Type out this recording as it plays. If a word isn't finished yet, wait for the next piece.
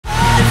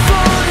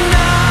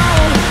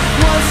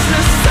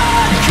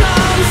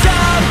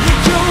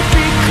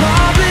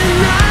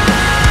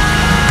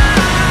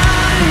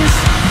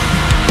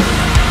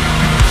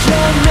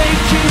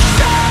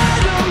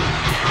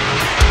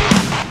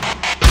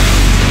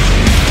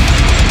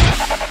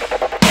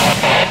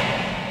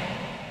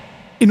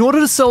In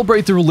order to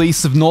celebrate the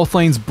release of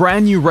Northlane's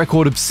brand new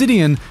record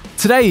Obsidian,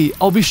 today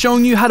I'll be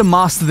showing you how to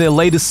master their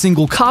latest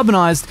single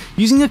Carbonized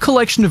using a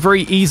collection of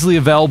very easily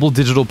available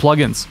digital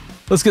plugins.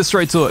 Let's get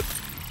straight to it.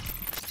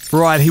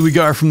 Right, here we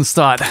go from the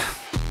start.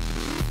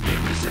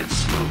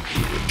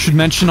 Should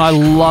mention I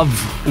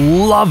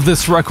love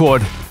this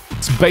record.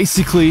 It's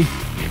basically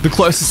the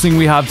closest thing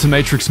we have to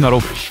Matrix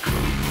metal.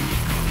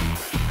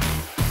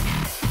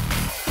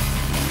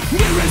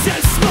 Mirrors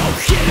and smoke,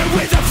 hit it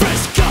with a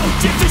fresh coat.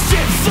 If the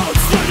ship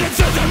floats, run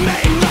into the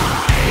main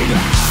line.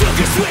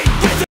 Sugar sweet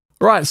with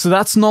Right, so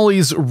that's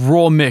Nolly's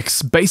raw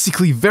mix.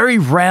 Basically very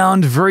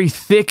round, very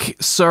thick.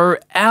 So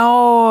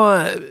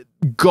our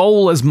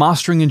goal as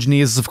mastering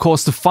engineers is of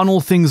course to funnel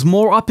things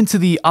more up into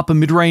the upper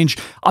mid-range,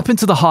 up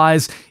into the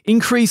highs,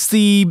 increase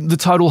the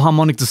total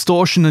harmonic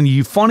distortion in a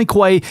euphonic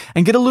way,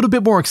 and get a little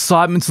bit more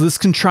excitement so this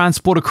can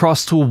transport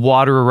across to a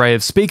wider array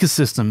of speaker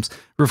systems.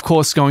 We're of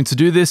course going to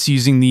do this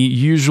using the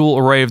usual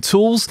array of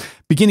tools,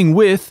 beginning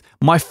with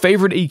my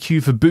favorite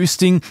EQ for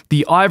boosting,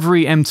 the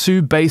Ivory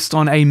M2 based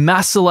on a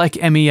Maselec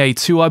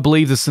MEA2, I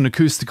believe this is an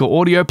acoustical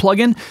audio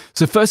plugin.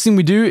 So first thing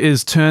we do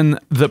is turn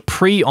the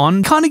pre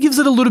on, kind of gives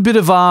it a little bit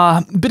of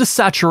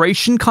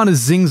saturation, kind of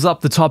zings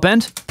up the top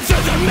end.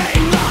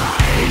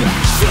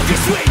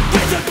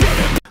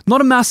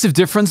 Not a massive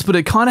difference, but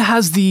it kind of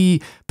has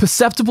the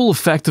perceptible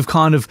effect of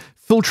kind of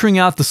filtering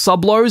out the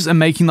sub-lows and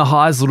making the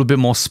highs a little bit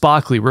more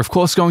sparkly. We're of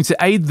course going to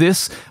aid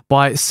this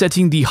by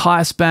setting the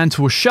highest band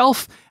to a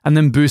shelf and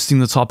then boosting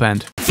the top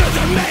end.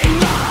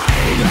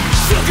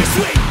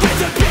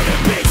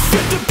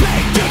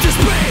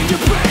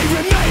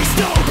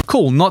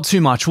 Cool, not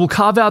too much. We'll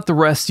carve out the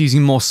rest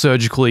using more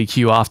surgical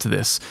EQ after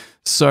this.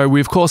 So we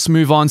of course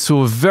move on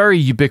to a very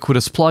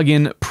ubiquitous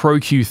plugin, Pro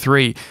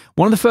Q3.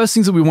 One of the first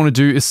things that we want to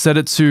do is set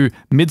it to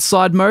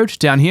mid-side mode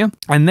down here.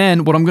 And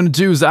then what I'm going to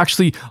do is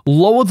actually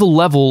lower the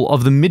level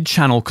of the mid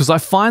channel because I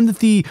find that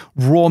the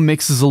raw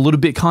mix is a little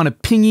bit kind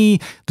of pingy,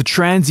 the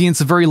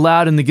transients are very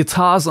loud, and the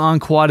guitars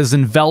aren't quite as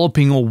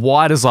enveloping or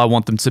wide as I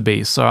want them to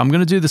be. So I'm going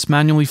to do this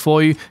manually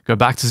for you. Go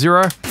back to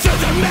 0.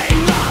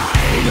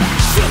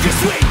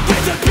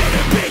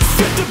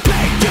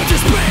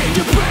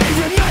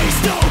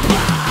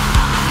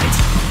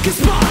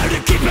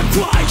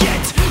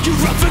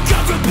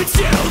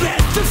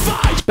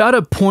 About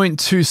a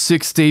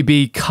 0.26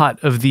 dB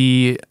cut of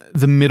the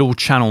middle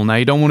channel. Now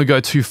you don't want to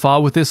go too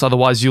far with this,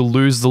 otherwise you'll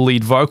lose the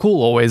lead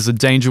vocal, always a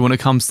danger when it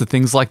comes to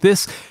things like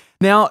this.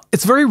 Now,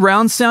 it's very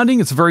round sounding,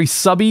 it's very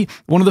subby.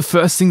 One of the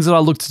first things that I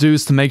look to do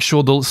is to make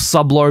sure the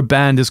sub-low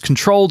band is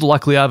controlled.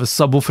 Luckily I have a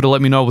subwoofer to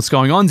let me know what's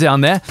going on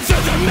down there.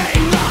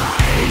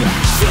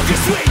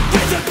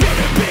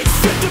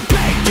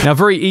 Now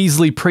very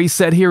easily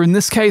preset here. In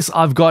this case,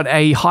 I've got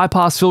a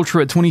high-pass filter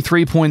at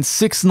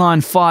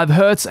 23.695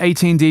 Hz,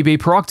 18 dB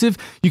per octave.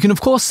 You can of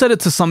course set it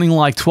to something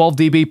like 12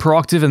 dB per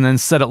octave and then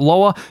set it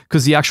lower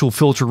because the actual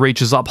filter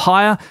reaches up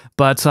higher.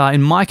 But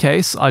in my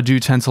case, I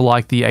do tend to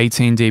like the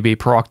 18 dB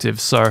per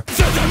octave. So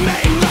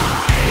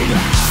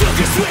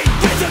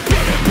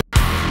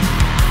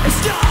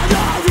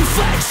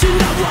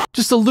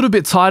just a little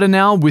bit tighter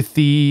now with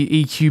the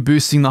EQ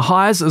boosting the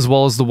highs as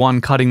well as the one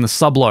cutting the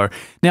sub-low.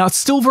 Now it's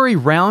still very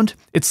round,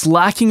 it's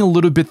lacking a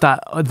little bit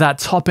that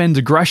top end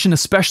aggression,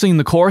 especially in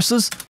the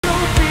choruses.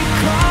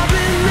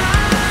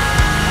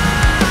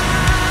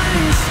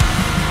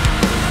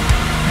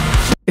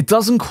 It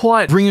doesn't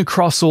quite bring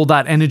across all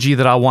that energy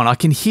that I want. I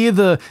can hear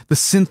the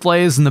synth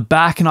layers in the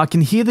back and I can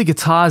hear the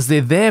guitars,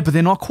 they're there, but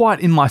they're not quite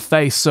in my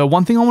face. So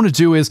one thing I want to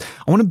do is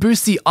I want to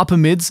boost the upper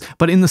mids,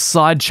 but in the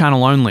side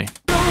channel only.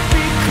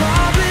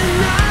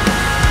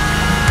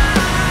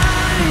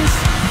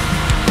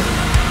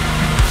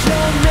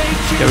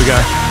 There we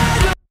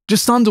go.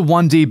 Just under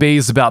 1 dB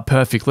is about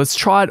perfect. Let's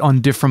try it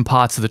on different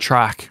parts of the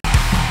track.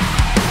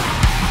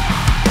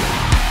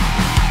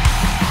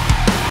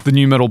 The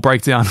new metal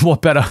breakdown,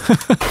 what better?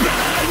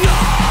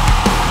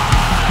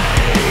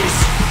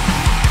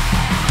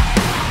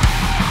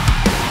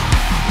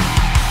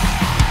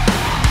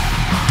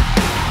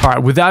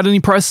 Alright, without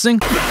any processing.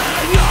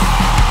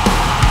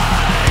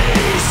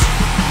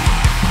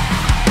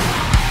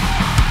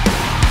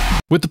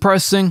 With the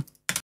processing.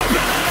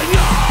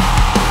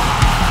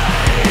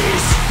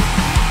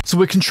 So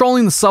we're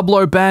controlling the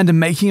sub-low band and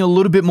making it a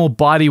little bit more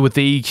bitey with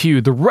the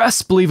EQ. The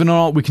rest, believe it or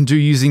not, we can do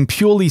using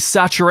purely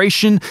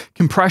saturation,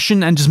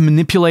 compression, and just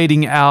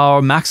manipulating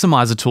our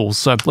maximizer tools.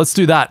 So let's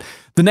do that.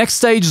 The next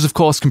stage is, of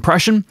course,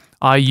 compression.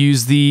 I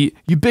use the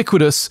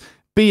ubiquitous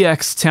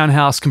BX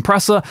Townhouse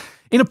compressor.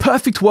 In a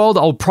perfect world,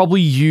 I'll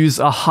probably use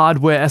a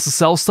hardware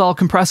SSL style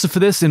compressor for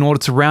this in order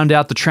to round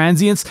out the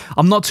transients.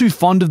 I'm not too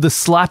fond of the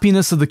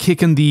slappiness of the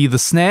kick and the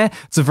snare.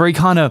 It's a very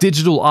kind of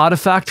digital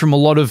artifact from a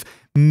lot of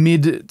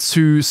mid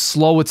to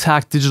slow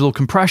attack digital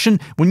compression.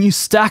 When you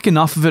stack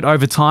enough of it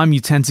over time, you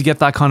tend to get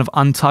that kind of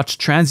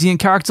untouched transient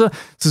character.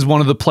 This is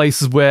one of the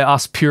places where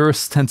us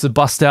purists tend to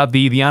bust out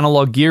the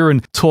analog gear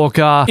and talk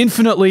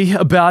infinitely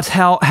about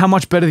how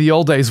much better the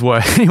old days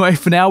were. Anyway,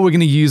 for now, we're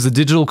going to use the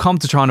digital comp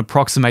to try and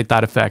approximate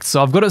that effect.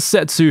 So I've got it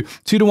set to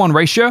 2:1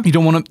 ratio. You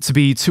don't want it to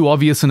be too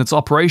obvious in its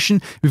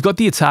operation. We've got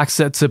the attack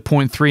set to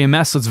 0.3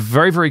 ms, so it's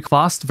very, very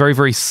fast, very,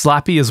 very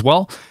slappy as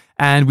well.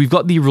 And we've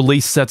got the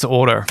release set to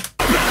auto.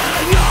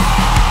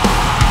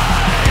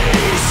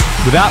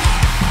 Without,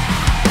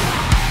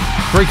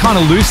 very kind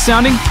of loose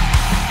sounding.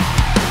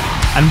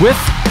 And with,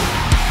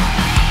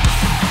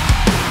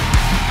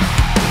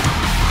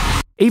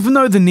 even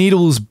though the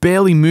needle is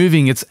barely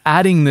moving, it's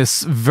adding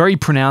this very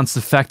pronounced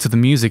effect to the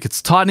music.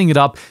 It's tightening it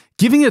up,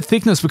 giving it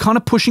thickness. We're kind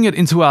of pushing it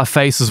into our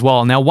face as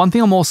well. Now, one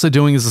thing I'm also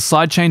doing is a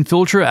sidechain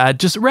filter at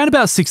just around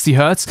about 60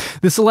 hertz.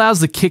 This allows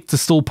the kick to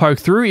still poke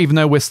through, even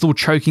though we're still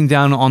choking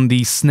down on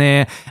the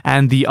snare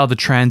and the other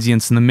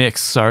transients in the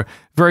mix. So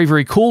very,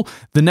 very cool.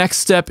 The next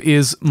step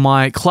is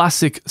my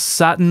classic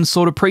Saturn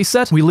sort of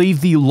preset. We leave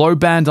the low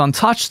band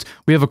untouched.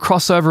 We have a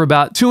crossover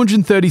about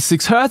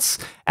 236 hertz.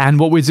 And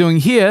what we're doing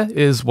here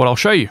is what I'll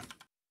show you.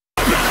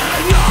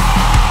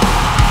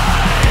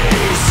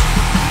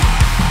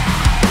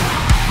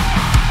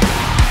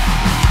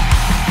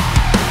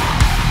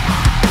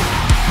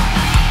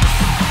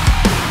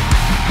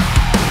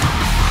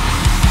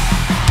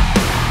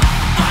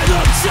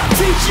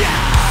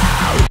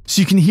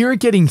 So you can hear it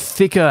getting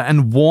thicker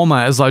and warmer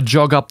as I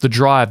jog up the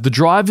drive. The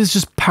drive is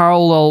just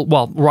parallel,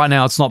 well, right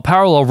now it's not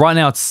parallel, right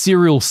now it's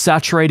serial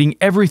saturating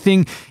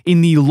everything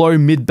in the low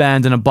mid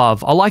band and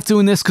above. I like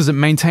doing this because it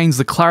maintains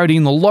the clarity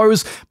in the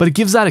lows, but it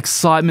gives that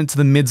excitement to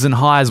the mids and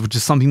highs, which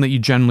is something that you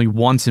generally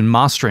want in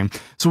mastering.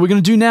 So what we're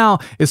going to do now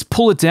is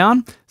pull it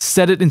down,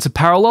 set it into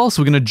parallel.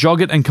 So we're going to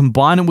jog it and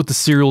combine it with the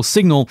serial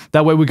signal.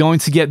 That way we're going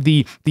to get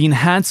the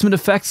enhancement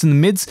effects in the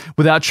mids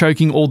without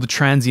choking all the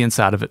transients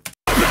out of it.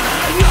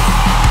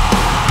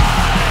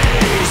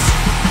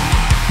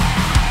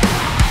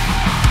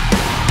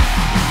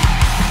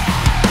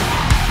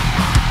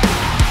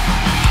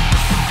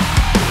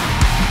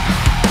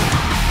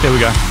 There we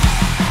go.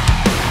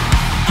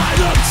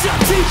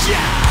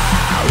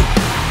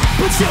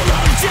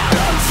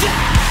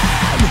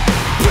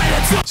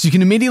 So you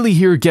can immediately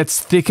hear it gets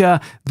thicker.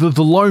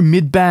 The low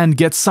mid band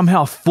gets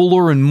somehow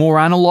fuller and more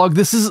analog.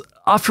 This is,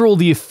 after all,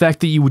 the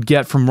effect that you would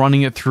get from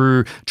running it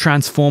through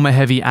transformer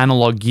heavy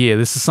analog gear.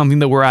 This is something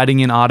that we're adding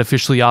in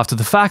artificially after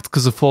the fact,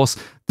 because of course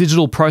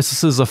digital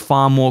processors are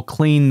far more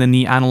clean than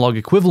the analog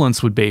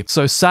equivalents would be.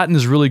 So Saturn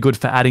is really good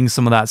for adding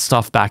some of that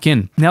stuff back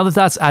in. Now that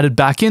that's added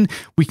back in,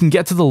 we can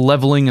get to the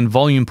leveling and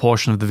volume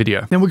portion of the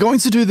video. Now we're going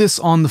to do this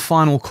on the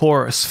final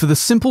chorus for the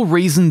simple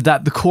reason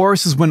that the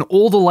chorus is when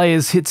all the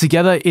layers hit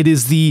together. It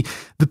is the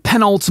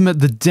penultimate,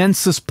 the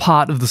densest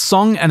part of the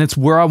song, and it's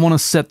where I want to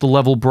set the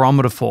level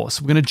barometer for.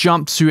 So we're going to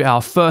jump to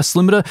our first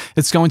limiter.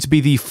 It's going to be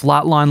the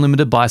flatline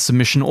limiter by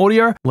Submission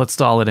Audio. Let's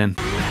dial it in.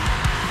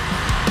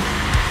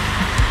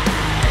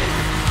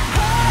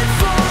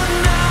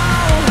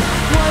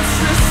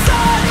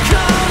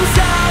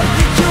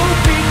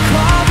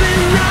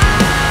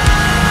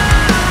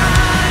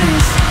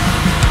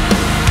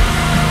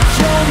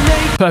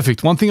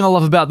 Perfect. One thing I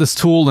love about this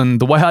tool and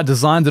the way I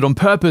designed it on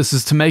purpose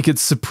is to make it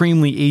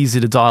supremely easy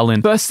to dial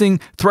in. First thing,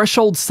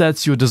 threshold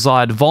sets your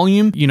desired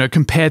volume,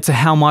 compared to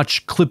how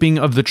much clipping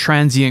of the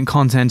transient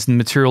content and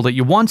material that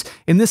you want.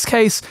 In this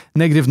case,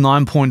 negative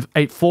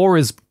 9.84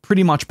 is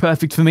pretty much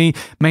perfect for me.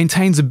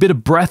 Maintains a bit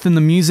of breath in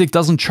the music,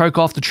 doesn't choke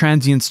off the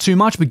transients too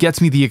much, but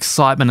gets me the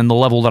excitement and the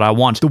level that I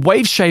want. The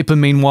wave shaper,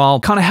 meanwhile,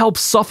 kind of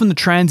helps soften the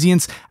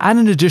transients, add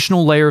an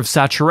additional layer of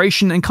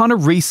saturation, and kind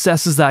of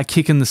recesses that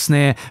kick and the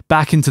snare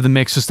back into the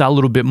mix just that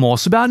little bit more.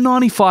 So about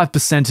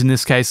 95% in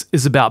this case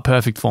is about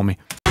perfect for me.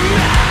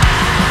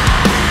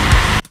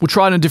 We'll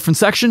try it in a different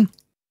section.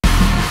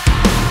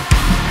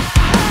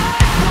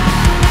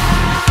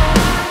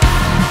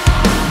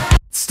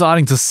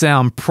 Starting to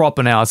sound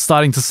proper now. It's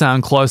starting to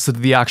sound closer to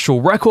the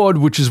actual record,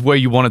 which is where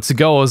you want it to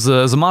go as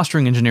a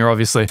mastering engineer,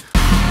 obviously.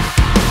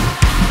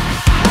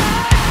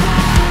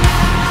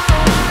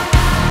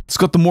 It's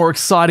got the more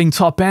exciting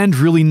top end,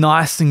 really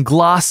nice and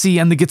glassy,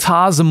 and the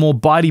guitars are more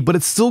bitey, but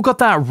it's still got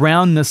that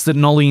roundness that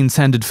Nolly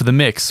intended for the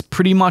mix.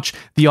 Pretty much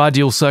the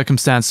ideal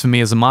circumstance for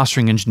me as a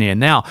mastering engineer.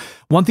 Now,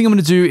 one thing I'm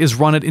going to do is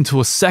run it into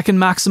a second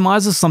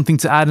maximizer, something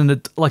to add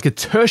in like a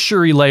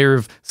tertiary layer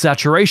of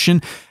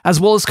saturation, as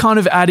well as kind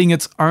of adding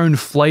its own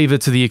flavor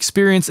to the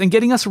experience and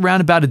getting us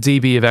around about a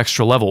dB of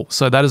extra level.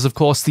 So that is, of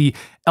course, the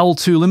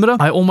L2 limiter.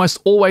 I almost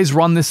always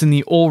run this in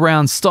the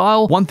all-round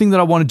style. One thing that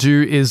I want to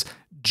do is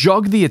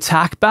jog the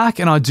attack back,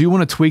 and I do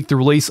want to tweak the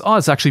release. Oh,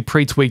 it's actually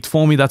pre-tweaked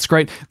for me. That's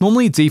great.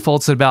 Normally it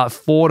defaults at about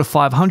 4 to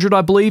 500,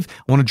 I believe.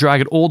 I want to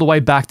drag it all the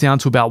way back down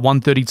to about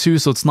 132,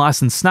 so it's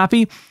nice and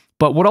snappy.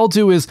 But what I'll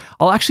do is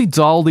I'll actually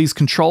dial these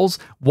controls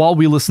while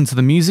we listen to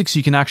the music so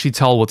you can actually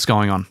tell what's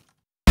going on.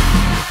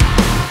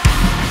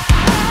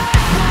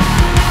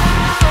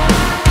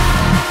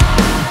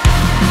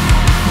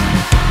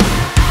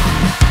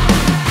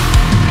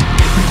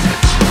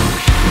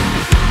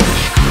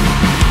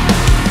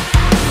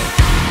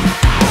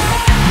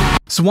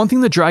 So one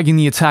thing that dragging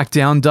the attack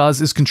down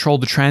does is control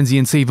the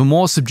transients even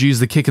more,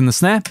 subdues the kick and the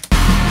snare.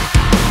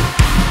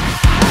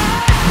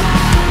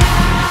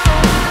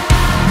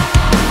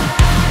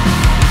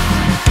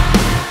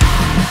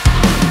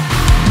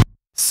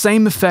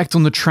 Same effect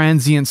on the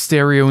transient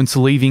stereo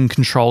interleaving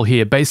control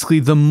here. Basically,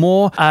 the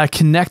more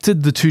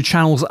connected the two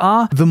channels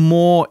are, the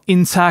more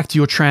intact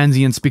your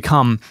transients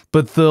become.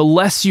 But the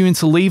less you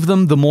interleave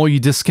them, the more you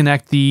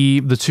disconnect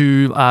the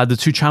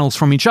two channels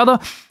from each other,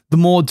 the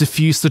more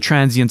diffuse the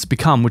transients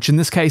become, which in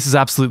this case is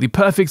absolutely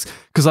perfect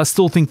because I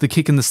still think the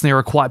kick and the snare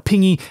are quite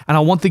pingy and I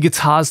want the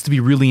guitars to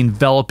be really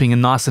enveloping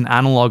and nice and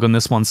analog on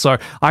this one. So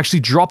I actually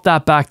drop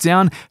that back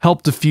down,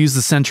 help diffuse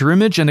the center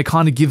image, and it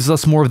kind of gives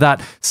us more of that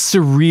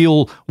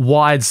surreal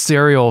wide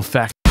stereo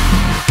effect.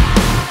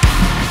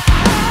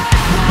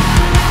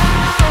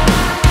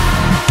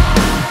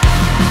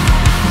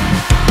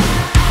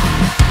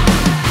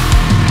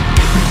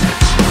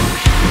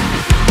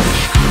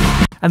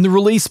 And the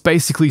release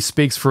basically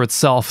speaks for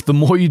itself. The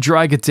more you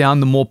drag it down,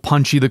 the more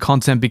punchy the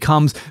content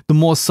becomes, the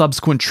more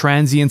subsequent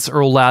transients are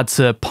allowed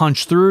to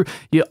punch through.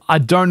 Yeah, I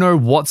don't know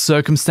what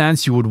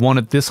circumstance you would want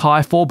it this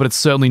high for, but it's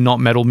certainly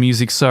not metal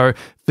music. So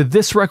for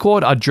this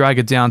record, I'd drag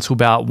it down to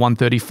about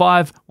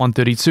 135,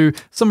 132,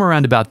 somewhere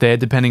around about there,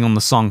 depending on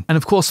the song. And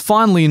of course,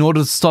 finally, in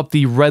order to stop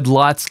the red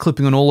lights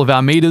clipping on all of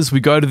our meters, we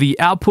go to the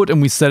output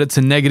and we set it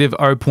to negative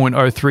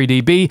 0.03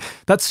 dB.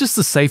 That's just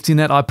the safety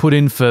net I put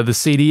in for the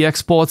CD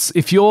exports.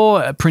 If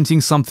you're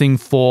printing something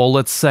for,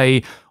 let's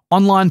say,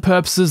 online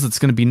purposes that's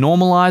going to be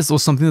normalized or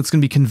something that's going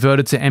to be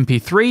converted to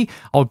MP3,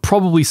 I would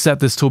probably set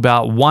this to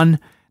about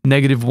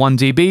negative 1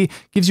 dB,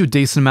 gives you a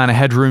decent amount of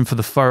headroom for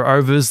the faux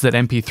overs that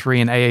MP3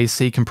 and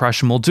AAC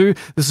compression will do.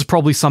 This is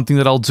probably something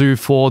that I'll do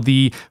for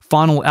the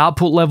final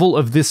output level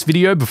of this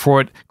video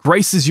before it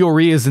graces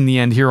your ears in the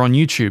end here on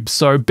YouTube.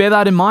 So bear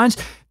that in mind.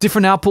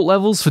 Different output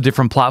levels for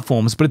different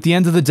platforms, but at the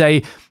end of the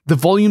day, the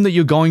volume that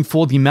you're going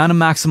for, the amount of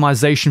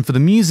maximization for the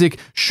music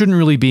shouldn't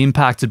really be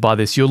impacted by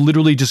this. You're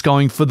literally just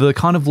going for the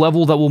kind of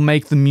level that will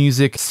make the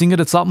music sing at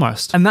its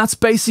utmost. And that's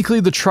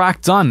basically the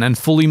track done and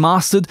fully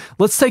mastered.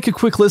 Let's take a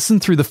quick listen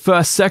through the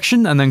first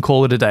section and then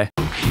call it a day.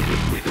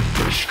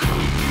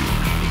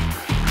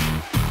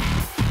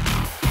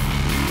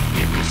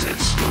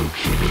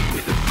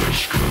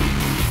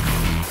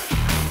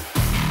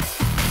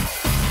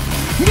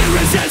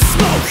 Mirrors and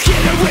smoke, hit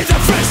it with a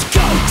fresh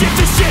coat. If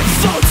the shit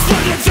floats,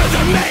 flooded through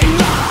the main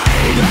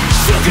line.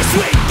 Sugar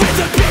sweet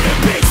with a bitter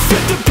beat.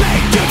 Strip the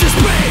pain, you just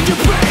brain. Your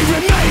brain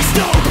remains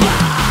no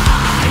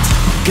blind.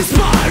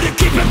 Conspire to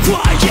keep it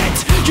quiet.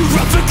 You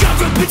run for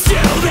cover, but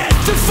still lit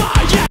the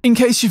fire. In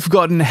case you've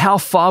forgotten how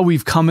far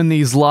we've come in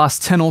these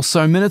last 10 or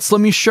so minutes,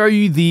 let me show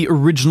you the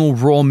original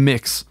raw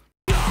mix.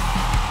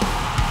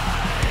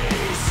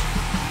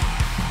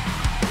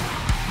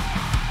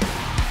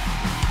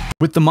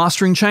 With the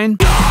mastering chain.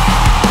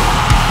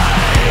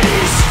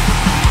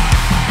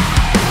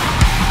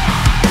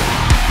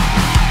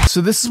 So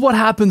this is what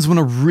happens when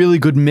a really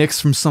good mix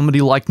from somebody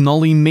like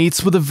Nolly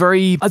meets with a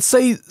very, I'd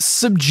say,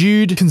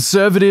 subdued,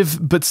 conservative,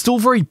 but still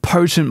very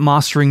potent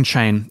mastering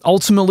chain.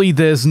 Ultimately,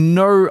 there's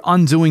no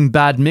undoing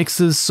bad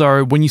mixes,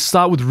 so when you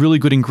start with really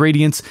good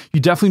ingredients, you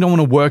definitely don't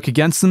want to work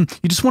against them.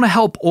 You just want to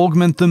help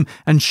augment them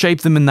and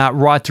shape them in that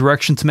right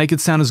direction to make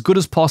it sound as good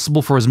as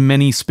possible for as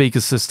many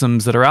speaker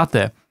systems that are out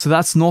there. So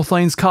that's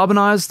Northlane's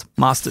Carbonized,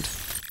 mastered.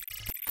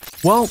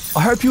 Well,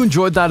 I hope you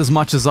enjoyed that as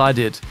much as I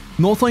did.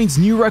 Northlane's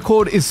new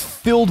record is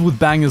filled with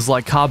bangers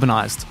like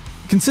Carbonized.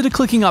 Consider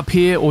clicking up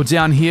here or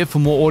down here for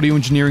more audio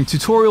engineering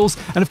tutorials,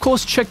 and of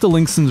course check the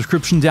links in the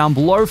description down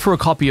below for a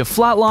copy of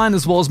Flatline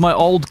as well as my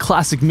old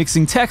classic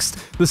mixing text,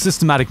 the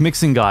Systematic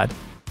Mixing Guide.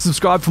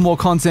 Subscribe for more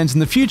content in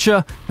the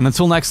future, and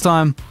until next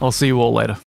time, I'll see you all later.